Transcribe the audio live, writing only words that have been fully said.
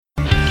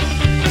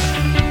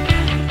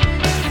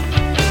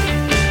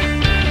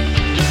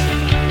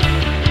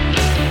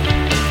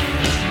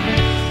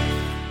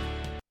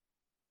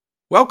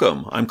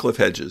Welcome, I'm Cliff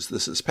Hedges.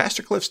 This is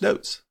Pastor Cliff's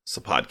Notes. It's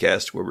a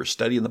podcast where we're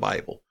studying the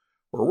Bible.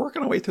 We're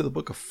working our way through the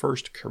book of 1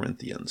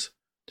 Corinthians.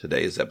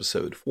 Today is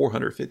episode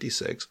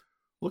 456.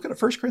 Looking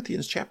at 1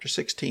 Corinthians chapter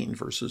 16,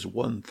 verses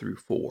 1 through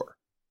 4.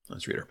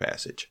 Let's read our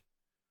passage.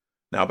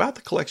 Now about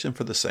the collection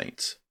for the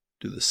saints.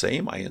 Do the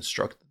same I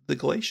instructed the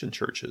Galatian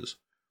churches.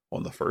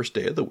 On the first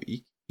day of the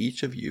week,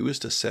 each of you is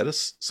to set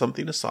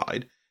something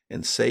aside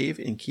and save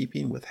in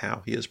keeping with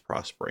how he is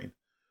prospering,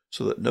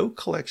 so that no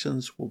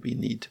collections will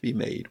need to be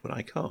made when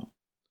I come.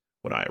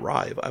 When I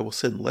arrive, I will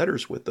send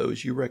letters with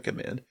those you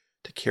recommend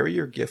to carry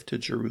your gift to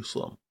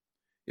Jerusalem.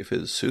 If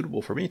it is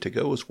suitable for me to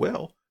go as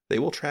well, they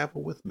will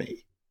travel with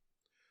me.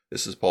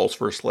 This is Paul's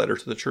first letter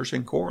to the church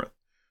in Corinth,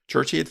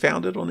 church he had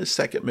founded on his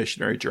second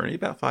missionary journey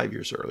about 5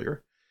 years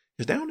earlier.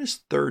 He's now on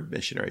his third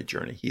missionary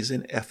journey. He's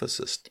in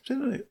Ephesus,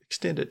 spent an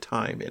extended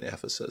time in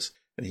Ephesus,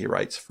 and he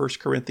writes 1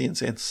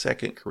 Corinthians and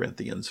 2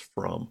 Corinthians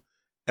from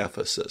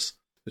Ephesus.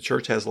 The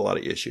church has a lot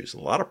of issues, a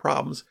lot of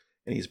problems,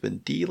 and he's been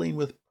dealing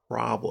with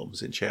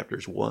problems in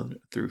chapters 1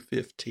 through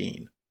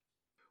 15.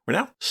 We're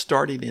now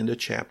starting into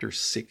chapter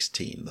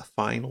 16, the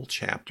final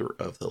chapter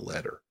of the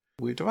letter.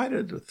 We've divided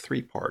it into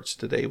 3 parts.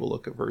 Today we'll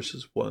look at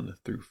verses 1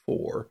 through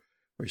 4,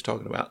 where he's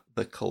talking about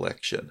the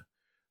collection.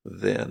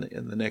 Then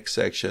in the next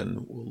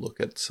section, we'll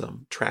look at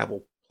some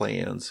travel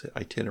plans,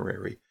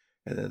 itinerary,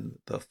 and then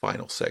the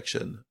final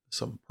section,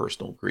 some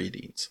personal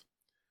greetings.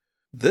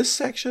 This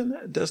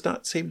section does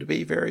not seem to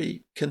be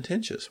very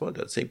contentious. Well, it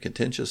doesn't seem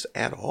contentious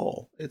at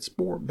all. It's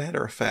more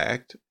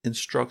matter-of-fact,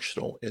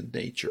 instructional in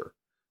nature.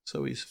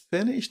 So he's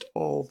finished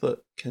all the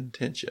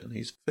contention.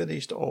 He's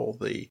finished all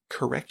the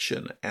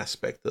correction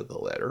aspect of the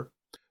letter.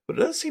 But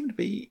it does seem to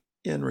be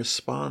in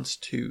response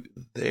to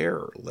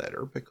their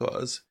letter,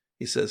 because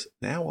he says,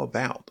 now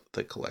about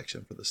the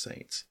collection for the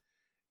saints.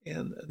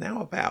 And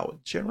now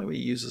about, generally when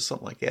he uses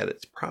something like that,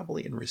 it's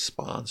probably in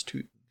response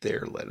to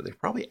their letter. They've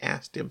probably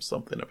asked him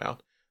something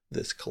about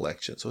this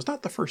collection. So it's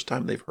not the first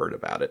time they've heard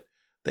about it.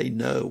 They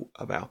know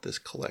about this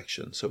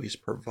collection. So he's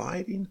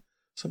providing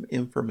some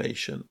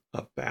information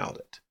about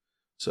it.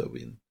 So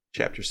in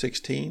chapter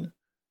 16,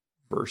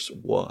 verse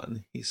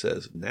 1, he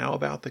says, now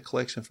about the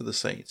collection for the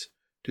saints,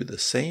 do the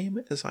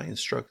same as I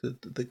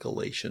instructed the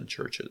Galatian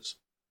churches.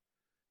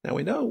 Now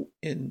we know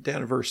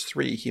down in verse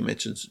 3, he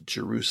mentions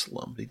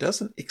Jerusalem. He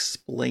doesn't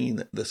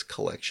explain this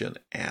collection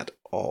at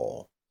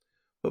all.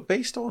 But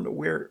based on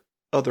where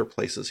other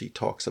places he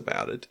talks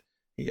about it,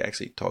 he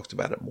actually talks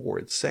about it more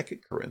in 2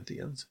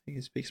 Corinthians.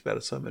 He speaks about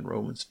it some in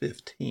Romans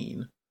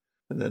 15.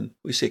 And then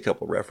we see a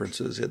couple of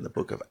references in the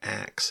book of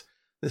Acts.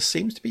 This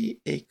seems to be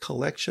a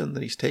collection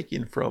that he's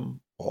taking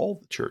from all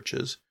the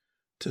churches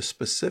to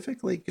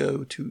specifically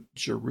go to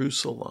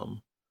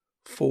Jerusalem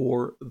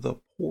for the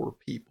poor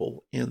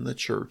people in the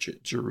church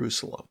at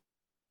Jerusalem.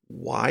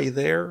 Why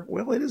there?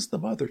 Well, it is the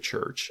mother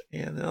church.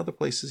 And in other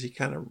places he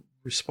kind of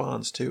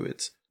responds to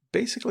it's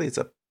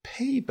a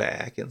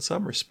payback in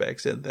some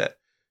respects, in that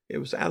it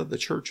was out of the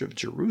church of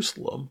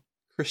Jerusalem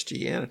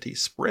Christianity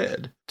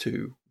spread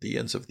to the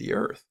ends of the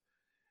earth.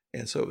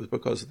 And so it was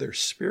because of their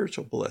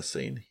spiritual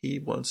blessing, he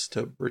wants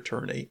to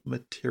return a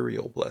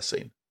material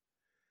blessing.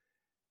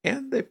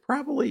 And they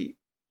probably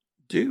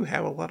do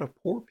have a lot of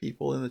poor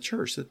people in the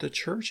church that the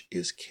church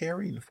is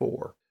caring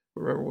for.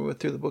 Remember, we went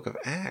through the book of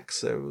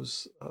Acts, there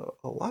was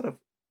a lot of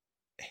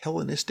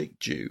Hellenistic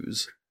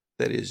Jews,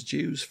 that is,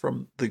 Jews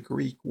from the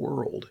Greek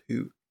world,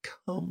 who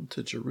come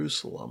to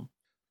Jerusalem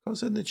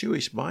because in the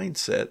Jewish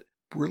mindset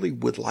really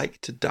would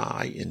like to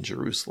die in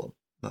Jerusalem.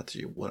 Not that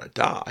you want to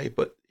die,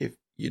 but if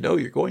you know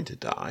you're going to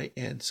die,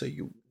 and so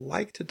you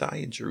like to die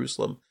in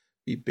Jerusalem,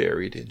 be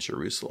buried in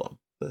Jerusalem,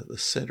 the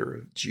center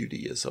of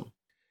Judaism.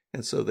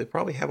 And so they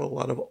probably have a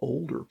lot of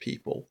older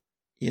people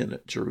in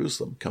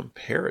Jerusalem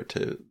compared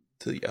to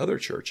the other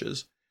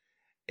churches,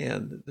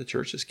 and the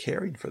church is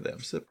caring for them.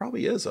 So it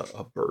probably is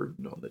a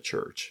burden on the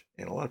church.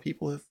 And a lot of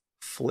people have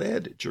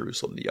fled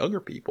Jerusalem. The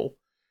younger people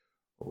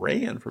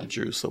ran from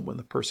Jerusalem when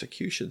the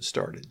persecution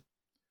started.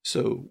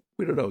 So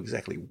we don't know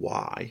exactly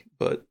why,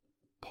 but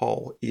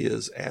Paul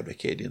is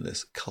advocating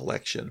this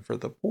collection for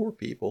the poor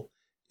people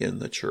in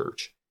the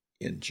church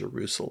in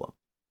Jerusalem.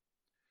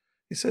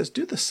 He says,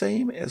 do the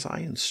same as I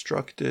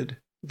instructed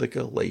the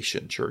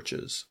Galatian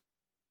churches.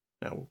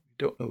 Now, we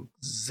don't know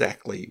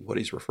exactly what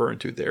he's referring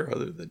to there,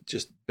 other than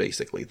just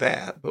basically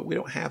that, but we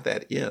don't have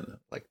that in,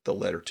 like the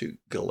letter to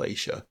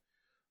Galatia,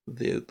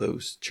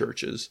 those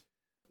churches.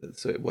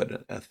 So it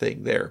wasn't a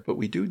thing there, but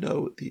we do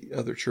know the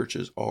other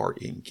churches are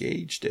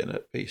engaged in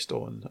it based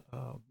on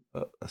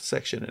a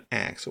section in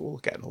Acts, so we'll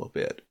look at it in a little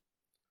bit.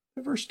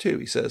 In verse 2,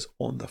 he says,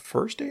 on the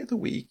first day of the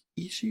week,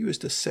 each of you is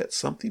to set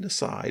something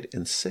aside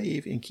and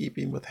save in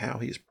keeping with how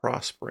he is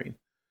prospering,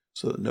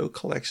 so that no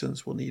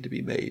collections will need to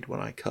be made when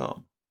I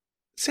come.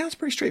 It sounds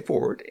pretty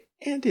straightforward,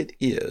 and it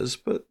is,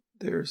 but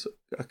there's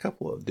a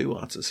couple of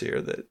nuances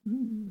here that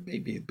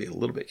maybe be a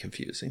little bit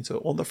confusing. So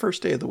on the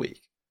first day of the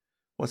week,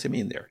 what's he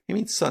mean there? He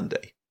means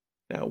Sunday.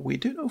 Now, we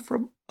do know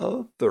from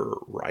other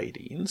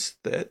writings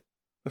that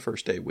the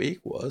first day week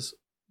was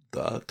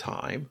the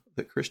time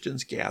that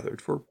Christians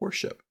gathered for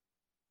worship.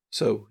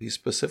 So he's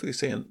specifically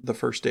saying the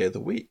first day of the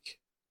week.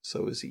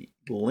 So is he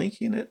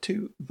linking it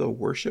to the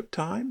worship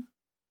time?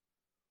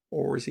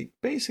 Or is he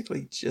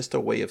basically just a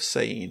way of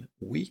saying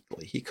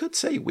weekly? He could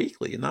say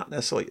weekly and not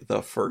necessarily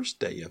the first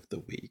day of the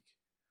week.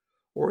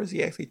 Or is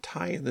he actually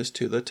tying this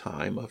to the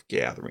time of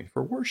gathering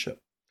for worship?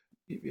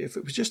 If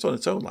it was just on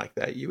its own like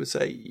that, you would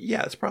say,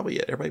 yeah, it's probably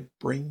it. Everybody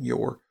bring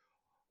your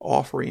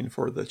offering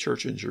for the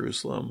church in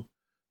Jerusalem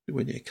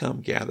when you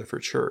come gather for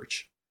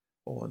church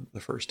on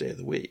the first day of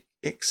the week.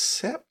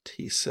 Except,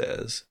 he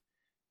says,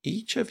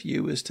 each of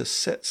you is to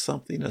set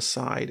something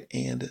aside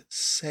and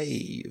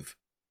save.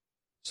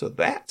 So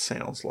that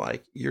sounds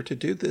like you're to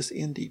do this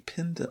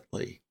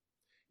independently.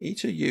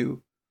 Each of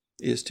you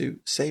is to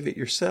save it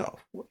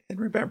yourself. And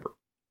remember,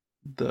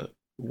 the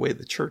way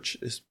the church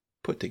is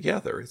put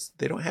together,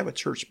 they don't have a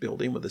church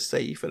building with a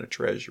safe and a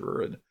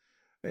treasurer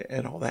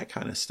and all that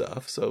kind of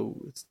stuff.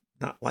 So it's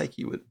not like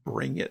you would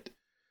bring it.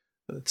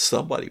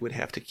 Somebody would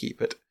have to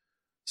keep it.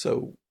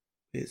 So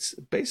it's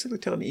basically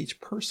telling each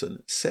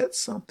person, set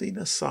something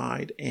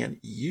aside and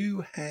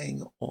you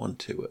hang on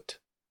to it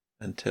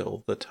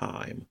until the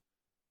time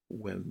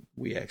when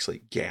we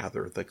actually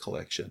gather the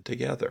collection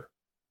together.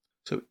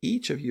 So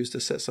each of you is to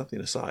set something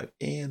aside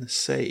and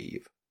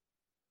save.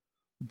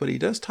 But he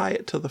does tie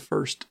it to the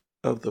first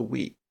of the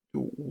week.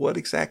 What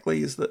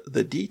exactly is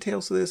the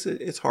details of this?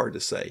 It's hard to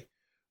say.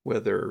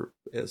 Whether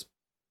as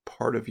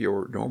part of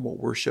your normal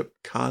worship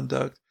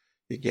conduct,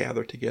 you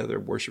gather together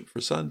and worship for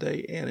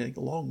Sunday, and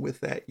along with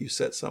that, you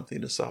set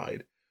something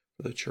aside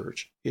for the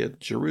church in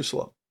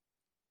Jerusalem.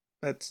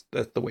 That's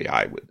the way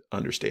I would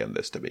understand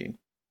this to mean.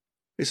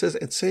 He says,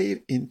 and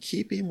save in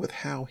keeping with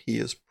how he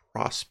is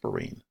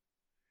prospering.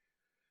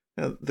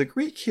 Now, the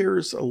Greek here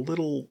is a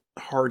little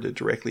hard to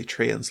directly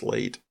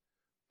translate,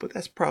 but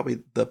that's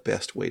probably the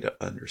best way to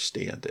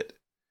understand it.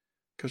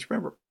 Because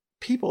remember,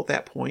 people at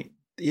that point,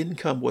 the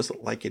income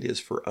wasn't like it is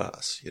for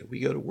us. We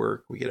go to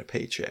work, we get a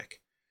paycheck.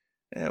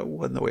 It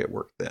wasn't the way it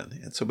worked then.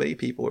 And so many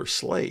people are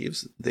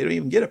slaves. They don't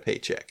even get a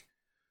paycheck.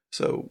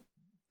 So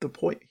the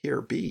point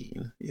here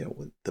being,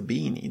 the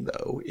meaning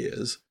though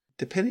is,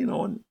 depending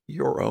on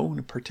your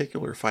own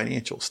particular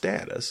financial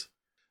status,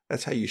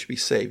 that's how you should be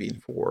saving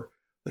for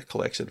the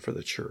collection for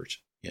the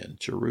church in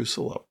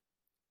Jerusalem.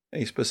 And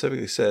he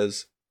specifically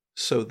says,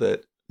 so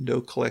that no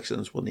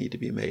collections will need to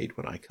be made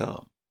when I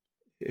come.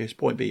 His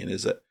point being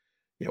is that,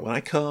 when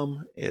I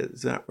come,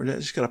 we're not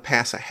just going to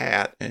pass a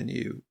hat and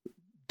you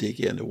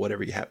dig into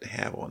whatever you have to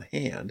have on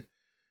hand.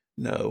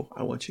 No,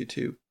 I want you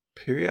to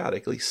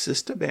periodically,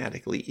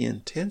 systematically,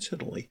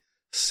 intentionally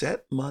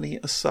set money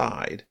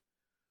aside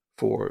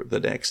for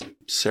the next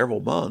several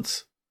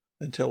months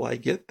until I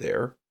get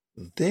there.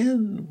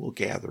 Then we'll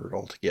gather it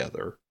all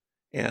together.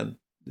 And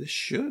this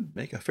should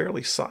make a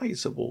fairly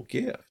sizable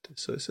gift.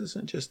 So this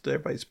isn't just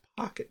everybody's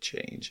pocket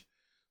change.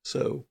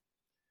 So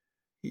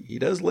he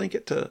does link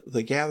it to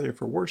the gathering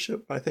for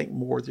worship. I think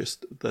more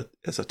just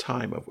as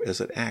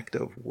an act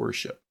of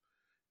worship.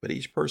 But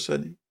each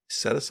person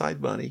set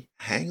aside money,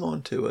 hang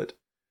on to it,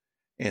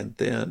 and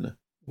then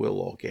we'll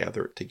all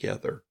gather it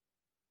together.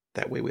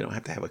 That way we don't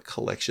have to have a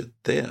collection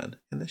then.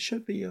 And this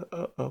should be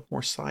a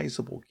more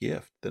sizable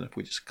gift than if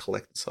we just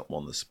collected something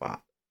on the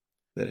spot.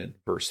 Then in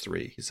verse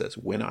 3, he says,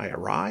 when I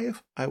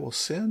arrive, I will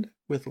send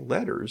with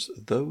letters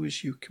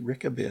those you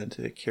recommend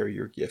to carry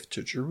your gift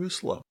to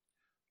Jerusalem.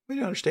 The way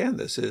to understand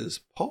this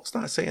is Paul's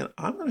not saying,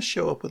 I'm going to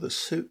show up with a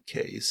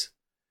suitcase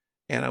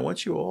and I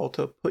want you all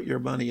to put your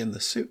money in the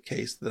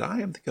suitcase that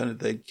I am going to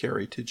then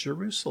carry to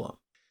Jerusalem.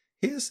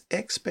 His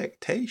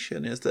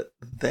expectation is that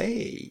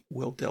they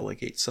will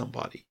delegate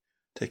somebody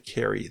to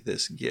carry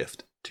this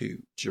gift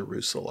to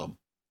Jerusalem,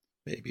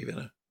 maybe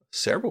even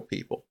several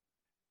people.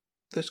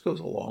 This goes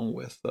along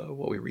with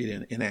what we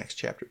read in Acts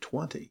chapter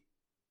 20.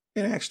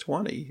 In Acts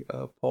 20,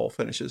 Paul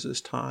finishes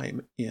his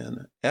time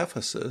in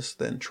Ephesus,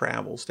 then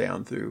travels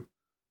down through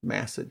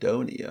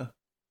Macedonia,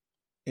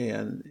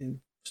 and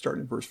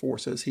starting in verse 4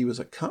 says, he was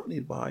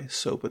accompanied by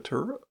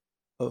Sopater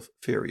of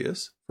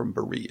Phaeus from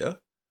Berea,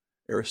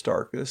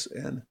 Aristarchus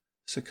and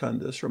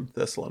Secundus from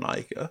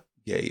Thessalonica,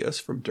 Gaius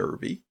from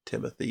Derbe,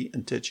 Timothy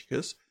and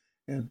Tychicus,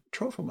 and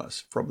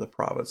Trophimus from the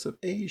province of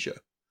Asia.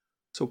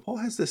 So Paul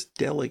has this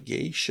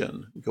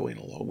delegation going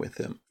along with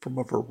him from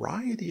a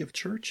variety of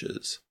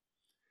churches.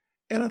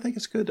 And I think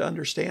it's good to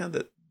understand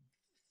that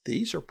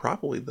these are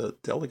probably the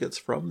delegates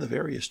from the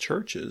various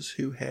churches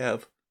who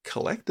have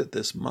collected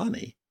this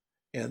money,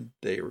 and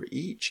they are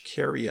each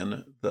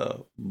carrying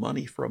the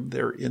money from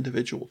their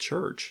individual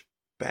church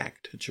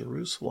back to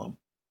Jerusalem.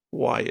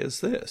 Why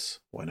is this?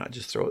 Why not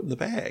just throw it in the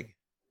bag?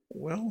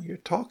 Well, you're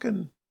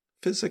talking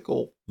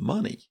physical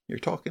money. You're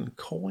talking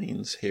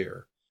coins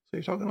here. So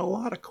you're talking a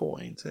lot of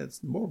coins.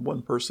 It's more than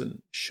one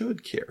person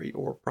should carry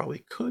or probably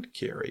could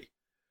carry.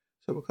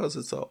 So because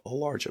it's a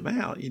large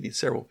amount, you need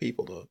several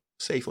people to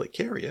safely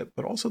carry it,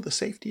 but also the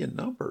safety in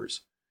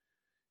numbers.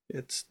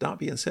 It's not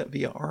being sent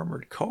via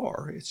armored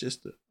car. It's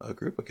just a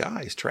group of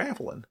guys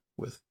traveling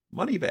with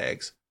money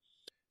bags.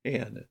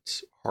 And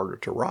it's harder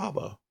to rob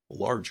a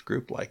large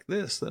group like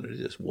this than it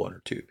is one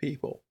or two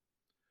people.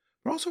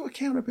 But also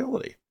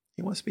accountability.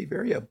 He wants to be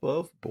very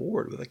above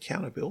board with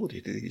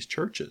accountability to these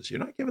churches. You're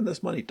not giving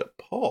this money to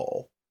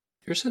Paul.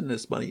 You're sending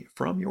this money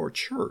from your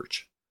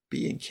church,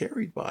 being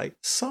carried by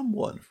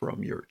someone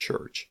from your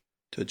church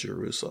to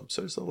Jerusalem.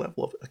 So there's a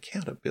level of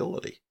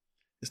accountability.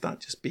 It's not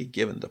just being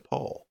given to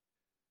Paul.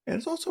 And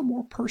it's also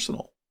more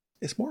personal.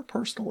 It's more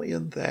personal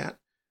in that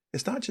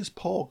it's not just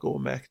Paul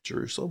going back to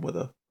Jerusalem with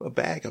a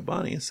bag of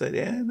money and said,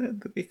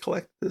 and we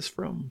collect this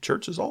from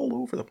churches all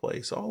over the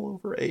place, all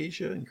over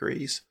Asia and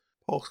Greece.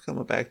 Paul's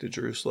coming back to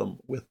Jerusalem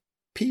with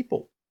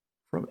people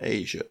from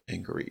Asia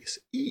and Greece,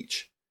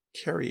 each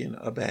carrying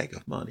a bag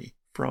of money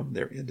from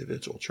their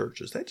individual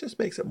churches. That just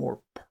makes it more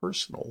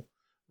personal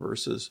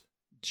versus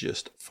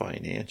just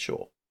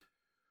financial.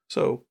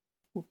 So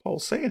what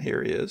Paul's saying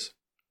here is,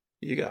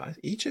 you guys,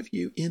 each of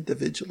you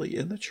individually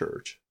in the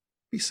church,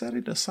 be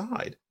setting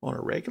aside on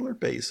a regular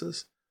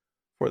basis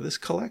for this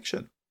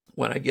collection.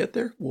 When I get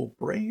there, we'll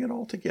bring it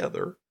all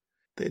together.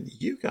 Then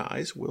you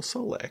guys will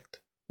select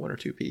one or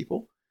two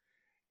people,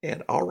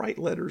 and I'll write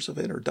letters of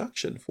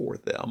introduction for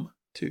them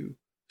to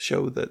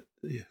show that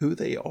who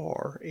they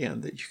are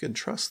and that you can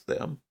trust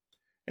them.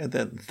 And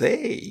then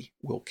they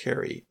will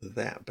carry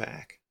that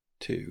back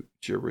to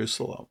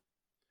Jerusalem.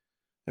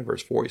 In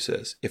verse 4 he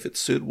says, if it's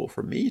suitable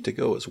for me to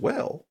go as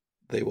well,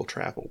 they will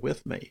travel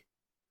with me.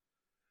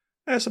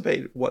 That's about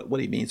what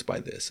he means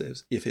by this,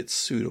 is if it's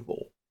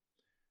suitable.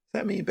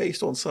 Does that mean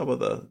based on some of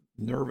the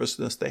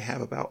nervousness they have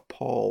about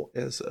Paul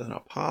as an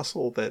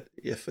apostle, that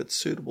if it's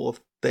suitable,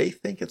 if they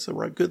think it's a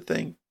good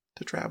thing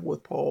to travel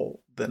with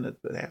Paul, then it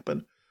would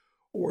happen?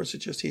 Or is it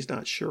just he's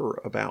not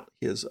sure about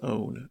his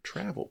own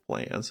travel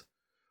plans?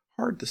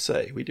 Hard to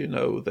say. We do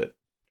know that,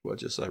 well,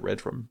 just as I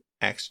read from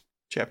Acts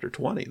chapter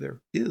 20,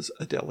 there is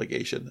a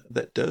delegation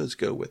that does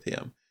go with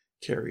him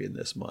carrying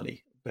this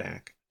money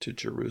back to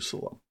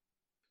Jerusalem.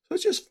 So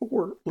it's just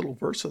 4 little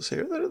verses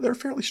here. They're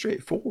fairly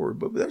straightforward,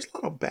 but there's a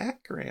lot of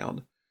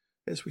background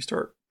as we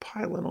start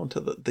piling onto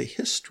the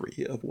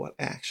history of what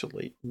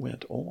actually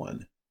went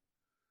on.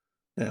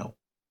 Now,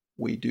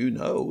 we do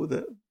know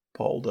that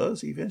Paul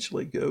does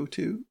eventually go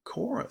to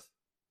Corinth,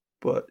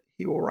 but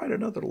he will write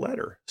another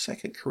letter, 2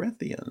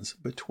 Corinthians,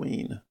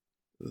 between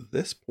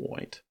this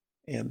point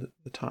and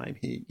the time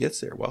he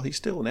gets there. While he's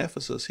still in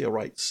Ephesus, he'll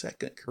write 2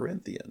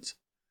 Corinthians.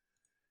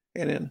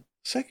 And in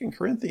 2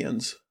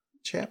 Corinthians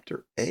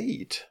chapter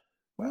 8,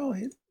 well,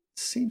 it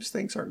seems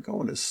things aren't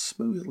going as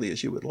smoothly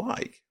as you would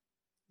like.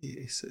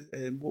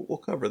 And we'll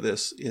cover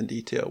this in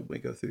detail when we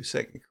go through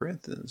 2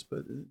 Corinthians,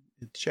 but in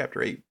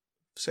chapter 8,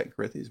 2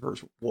 Corinthians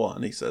verse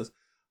 1, he says,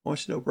 I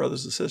want you to know,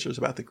 brothers and sisters,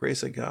 about the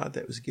grace of God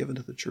that was given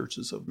to the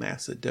churches of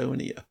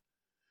Macedonia.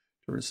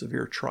 During a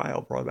severe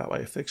trial brought about by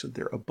affliction,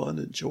 their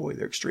abundant joy,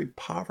 their extreme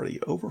poverty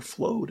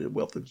overflowed in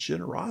wealth of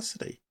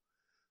generosity.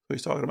 So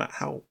he's talking about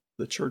how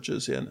the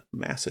churches in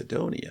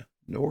Macedonia,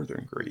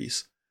 northern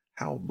Greece,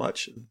 how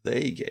much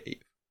they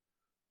gave.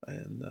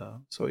 And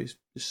so he's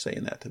just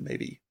saying that to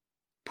maybe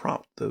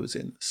prompt those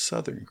in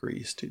southern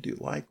Greece to do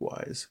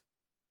likewise.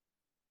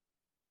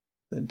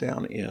 Then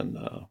down in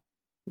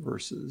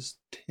verses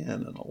 10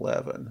 and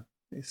 11,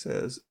 he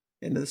says,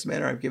 in this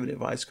manner I've given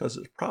advice because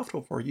it's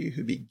profitable for you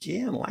who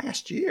began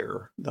last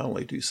year, not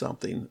only do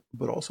something,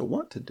 but also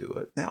want to do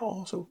it. Now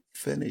also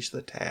finish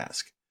the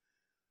task.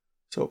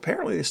 So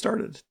apparently they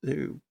started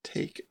to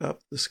take up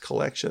this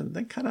collection,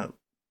 then kind of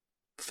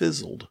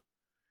fizzled.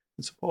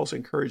 And so Paul's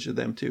encouraging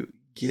them to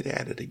get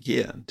at it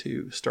again,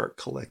 to start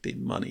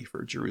collecting money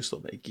for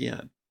Jerusalem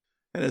again.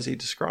 And as he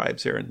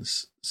describes here in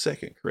 2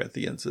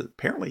 Corinthians,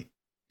 apparently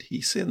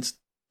he sends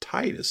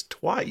Titus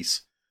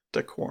twice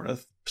to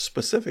Corinth,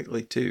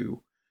 specifically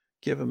to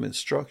give him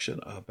instruction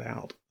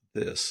about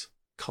this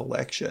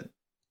collection.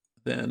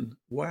 Then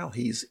while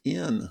he's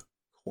in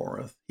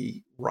Corinth,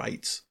 he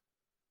writes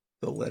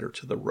the letter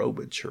to the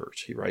Roman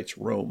church. He writes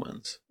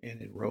Romans,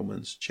 and in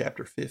Romans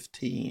chapter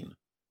 15,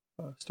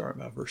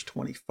 starting about verse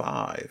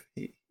 25,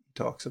 he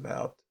talks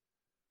about,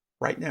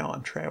 right now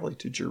I'm traveling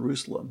to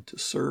Jerusalem to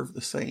serve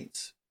the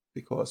saints,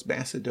 because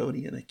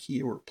Macedonia and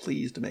Achaia were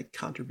pleased to make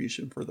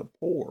contribution for the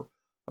poor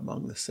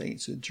among the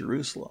saints in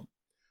Jerusalem.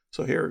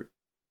 So here,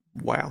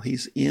 while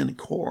he's in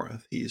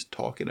Corinth, he's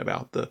talking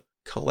about the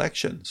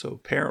collection. So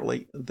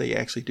apparently they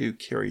actually do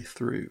carry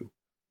through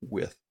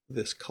with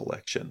this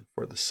collection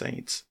for the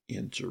saints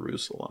in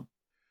Jerusalem.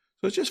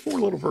 So it's just 4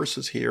 little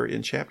verses here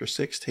in chapter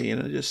 16,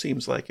 and it just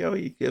seems like,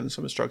 he's given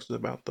some instructions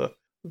about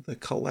the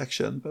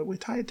collection, but we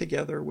tie it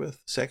together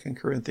with 2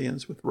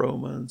 Corinthians, with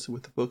Romans,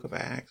 with the book of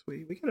Acts.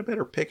 We get a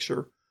better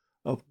picture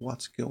of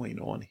what's going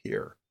on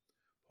here.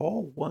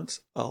 Paul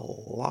wants a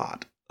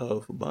lot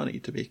of money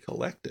to be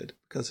collected,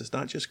 because it's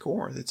not just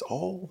Corinth, it's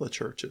all the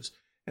churches.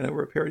 And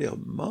over a period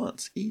of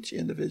months, each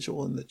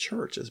individual in the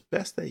church, as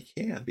best they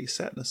can, be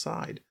setting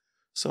aside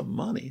some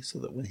money so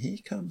that when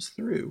he comes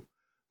through,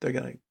 they're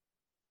going to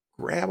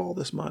grab all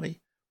this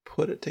money,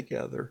 put it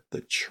together.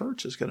 The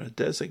church is going to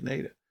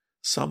designate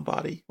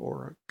somebody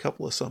or a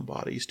couple of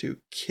somebodies to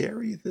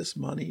carry this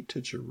money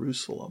to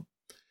Jerusalem.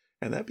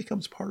 And that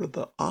becomes part of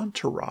the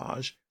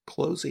entourage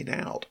closing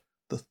out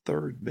the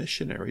third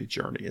missionary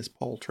journey as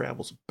Paul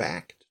travels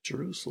back to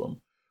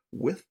Jerusalem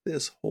with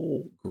this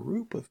whole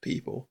group of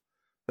people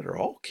that are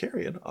all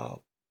carrying a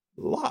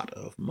lot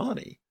of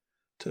money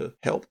to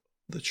help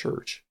the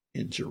church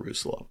in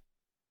Jerusalem.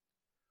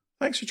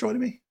 Thanks for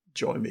joining me.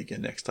 Join me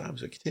again next time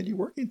as I continue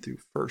working through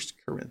 1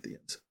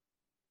 Corinthians.